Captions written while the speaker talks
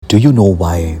Do you know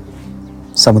why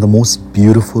some of the most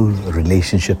beautiful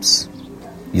relationships,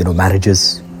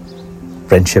 marriages,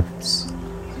 friendships,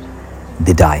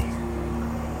 they die?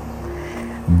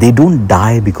 They don't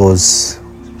die because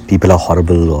people are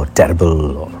horrible or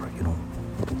terrible or,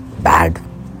 bad.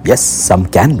 Yes, some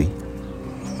can be.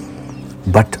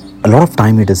 But a lot of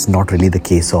time it is not really the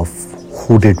case of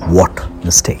who did what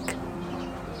mistake.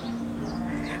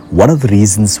 One of the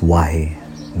reasons why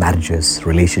marriages,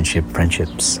 relationship,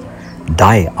 friendships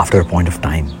die after a point of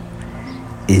time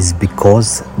is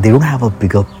because they don't have a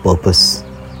bigger purpose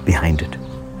behind it.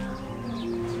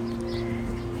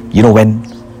 When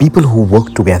people who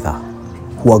work together,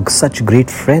 who are such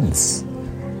great friends,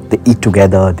 they eat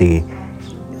together, they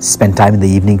spend time in the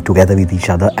evening together with each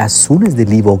other, as soon as they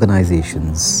leave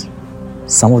organizations,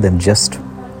 some of them just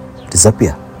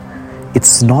disappear.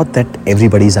 It's not that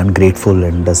everybody is ungrateful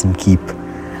and doesn't keep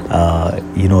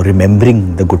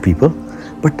remembering the good people,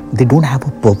 but they don't have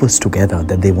a purpose together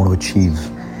that they want to achieve.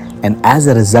 And as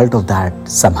a result of that,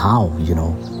 somehow,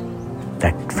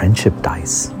 that friendship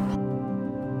dies.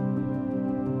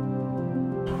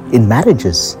 In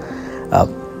marriages,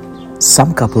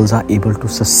 some couples are able to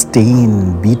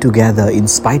sustain, be together in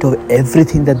spite of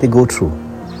everything that they go through.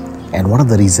 And one of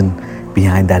the reasons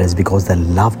behind that is because the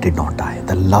love did not die.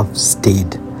 The love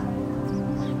stayed.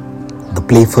 The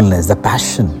playfulness, the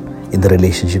passion in the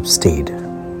relationship stayed.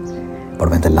 But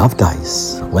when the love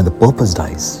dies, when the purpose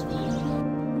dies,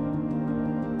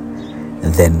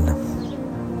 then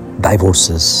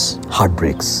divorces,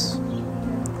 heartbreaks,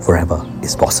 forever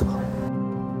is possible.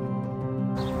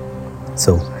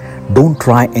 So don't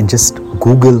try and just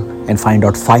Google and find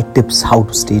out 5 tips how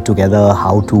to stay together,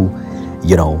 how to,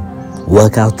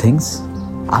 work out things.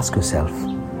 Ask yourself,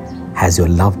 has your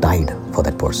love died for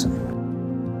that person?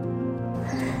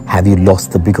 Have you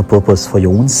lost the bigger purpose for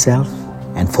your own self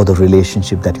and for the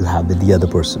relationship that you have with the other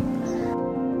person?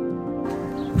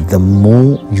 The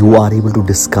more you are able to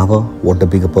discover what the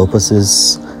bigger purpose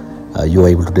is, you are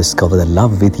able to discover the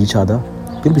love with each other,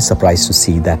 you'll be surprised to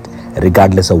see that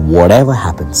regardless of whatever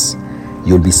happens,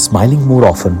 you'll be smiling more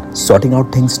often, sorting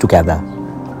out things together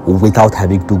without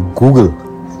having to Google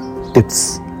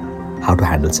tips how to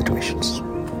handle situations.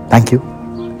 Thank you.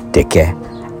 Take care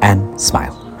and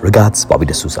smile. Regards, Bobby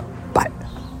D'Souza.